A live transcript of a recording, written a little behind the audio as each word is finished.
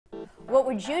What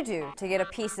would you do to get a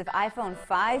piece of iPhone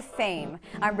 5 fame?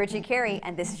 I'm Bridget Carey,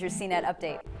 and this is your CNET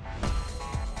update.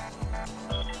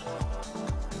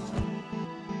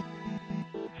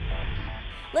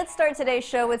 Let's start today's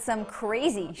show with some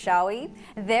crazy, shall we?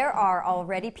 There are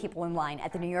already people in line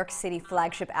at the New York City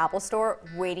flagship Apple store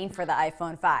waiting for the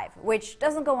iPhone 5, which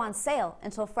doesn't go on sale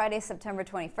until Friday, September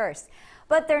 21st.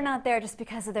 But they're not there just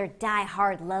because of their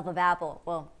die-hard love of Apple.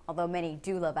 Well, although many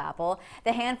do love Apple,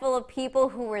 the handful of people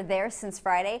who were there since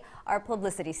Friday are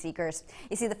publicity seekers.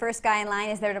 You see, the first guy in line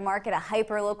is there to market a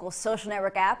hyper-local social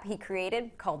network app he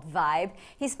created called Vibe.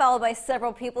 He's followed by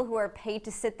several people who are paid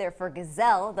to sit there for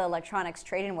Gazelle, the electronics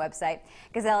trade-in website.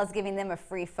 Gazelle is giving them a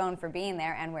free phone for being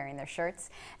there and wearing their shirts.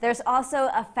 There's also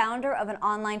a founder of an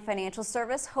online financial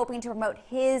service hoping to promote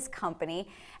his company.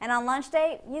 And on launch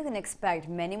day, you can expect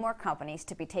many more companies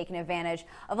to be taking advantage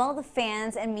of all the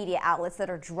fans and media outlets that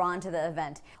are drawn to the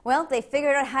event. Well, they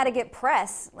figured out how to get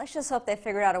press. Let's just hope they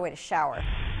figured out a way to shower.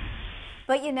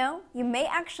 But you know, you may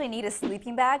actually need a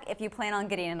sleeping bag if you plan on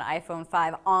getting an iPhone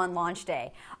 5 on launch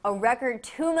day. A record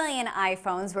 2 million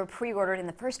iPhones were pre-ordered in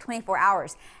the first 24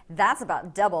 hours. That's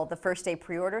about double the first day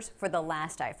pre-orders for the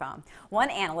last iPhone. One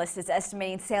analyst is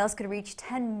estimating sales could reach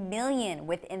 10 million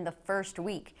within the first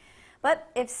week. But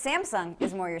if Samsung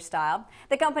is more your style,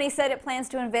 the company said it plans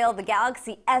to unveil the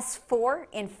Galaxy S4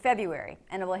 in February,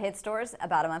 and it will hit stores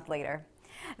about a month later.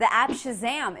 The app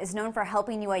Shazam is known for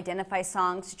helping you identify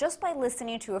songs just by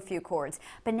listening to a few chords,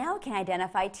 but now it can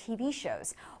identify TV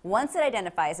shows. Once it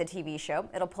identifies a TV show,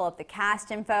 it'll pull up the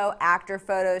cast info, actor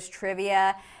photos,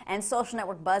 trivia, and social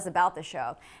network buzz about the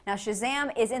show. Now,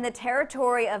 Shazam is in the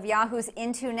territory of Yahoo's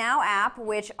IntoNow app,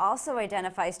 which also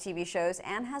identifies TV shows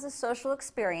and has a social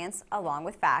experience along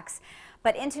with facts.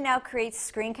 But IntoNow creates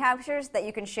screen captures that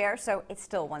you can share, so it's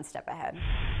still one step ahead.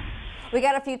 We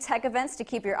got a few tech events to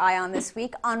keep your eye on this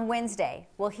week. On Wednesday,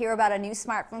 we'll hear about a new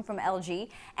smartphone from LG,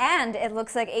 and it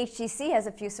looks like HTC has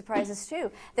a few surprises too.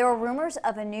 There are rumors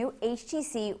of a new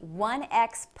HTC One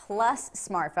X Plus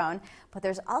smartphone, but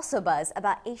there's also buzz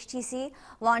about HTC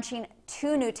launching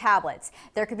 2 new tablets.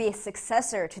 There could be a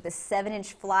successor to the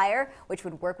 7-inch Flyer, which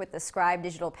would work with the Scribe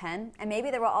digital pen, and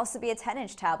maybe there will also be a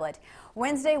 10-inch tablet.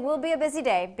 Wednesday will be a busy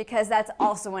day because that's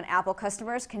also when Apple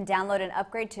customers can download and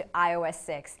upgrade to iOS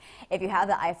 6. If you have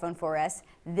the iPhone 4S,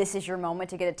 this is your moment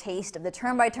to get a taste of the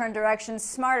turn-by-turn directions,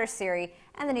 smarter Siri,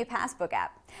 and the new Passbook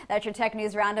app. That's your tech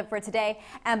news roundup for today.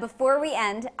 And before we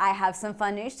end, I have some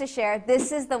fun news to share.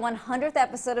 This is the 100th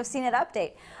episode of CNET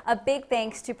Update. A big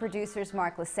thanks to producers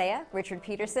Mark Lisea, Richard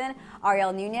Peterson,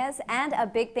 Ariel Nunez, and a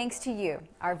big thanks to you,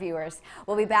 our viewers.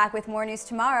 We'll be back with more news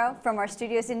tomorrow from our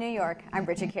studios in New York. I'm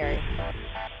Bridget Carey.